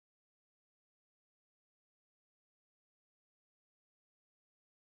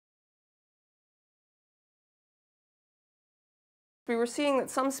We were seeing that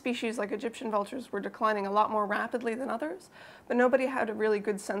some species, like Egyptian vultures, were declining a lot more rapidly than others, but nobody had a really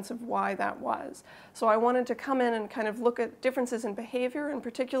good sense of why that was. So I wanted to come in and kind of look at differences in behavior, and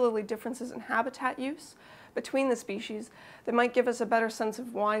particularly differences in habitat use between the species that might give us a better sense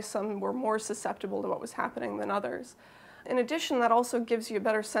of why some were more susceptible to what was happening than others. In addition, that also gives you a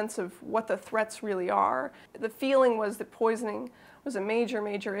better sense of what the threats really are. The feeling was that poisoning was a major,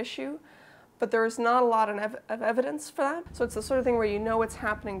 major issue, but there is not a lot of evidence for that. So it's the sort of thing where you know it's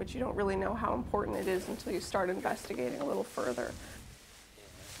happening, but you don't really know how important it is until you start investigating a little further.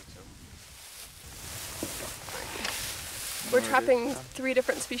 We're trapping 3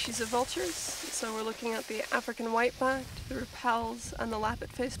 different species of vultures. So we're looking at the African white-backed, the Rappels, and the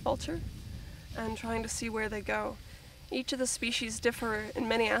lappet-faced vulture, and trying to see where they go. Each of the species differ in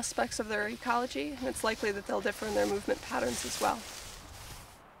many aspects of their ecology, and it's likely that they'll differ in their movement patterns as well.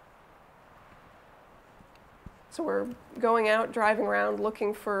 So we're going out, driving around,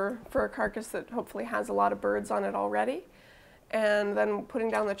 looking for a carcass that hopefully has a lot of birds on it already, and then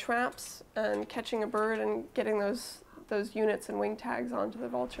putting down the traps and catching a bird and getting those units and wing tags onto the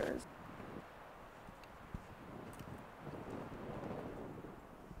vultures.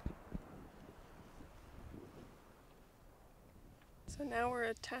 So now we're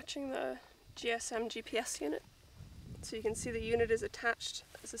attaching the GSM-GPS unit. So you can see the unit is attached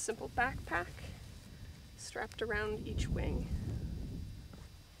as a simple backpack strapped around each wing.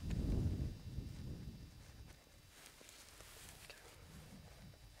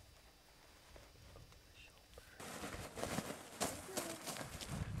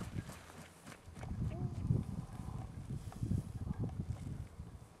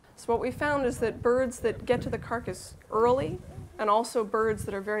 So what we found is that birds that get to the carcass early, and also birds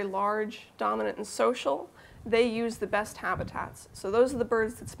that are very large, dominant, and social, they use the best habitats. So those are the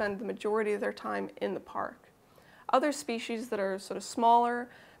birds that spend the majority of their time in the park. Other species that are sort of smaller,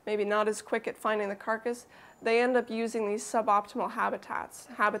 maybe not as quick at finding the carcass, they end up using these suboptimal habitats,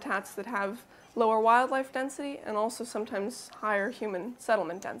 habitats that have lower wildlife density and also sometimes higher human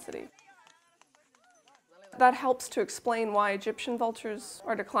settlement density. That helps to explain why Egyptian vultures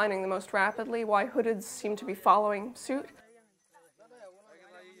are declining the most rapidly, why hoodeds seem to be following suit.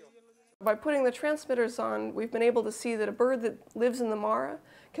 By putting the transmitters on, we've been able to see that a bird that lives in the Mara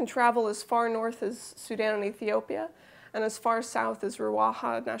can travel as far north as Sudan and Ethiopia, and as far south as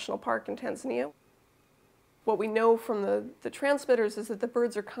Ruaha National Park in Tanzania. What we know from the transmitters is that the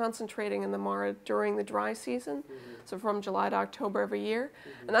birds are concentrating in the Mara during the dry season, so from July to October every year,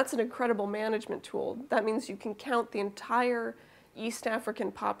 and that's an incredible management tool. That means you can count the entire East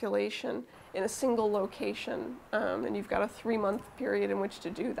African population in a single location, and you've got a 3-month period in which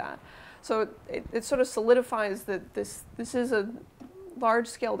to do that. So it sort of solidifies that this is a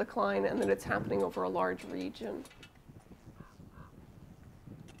large-scale decline and that it's happening over a large region.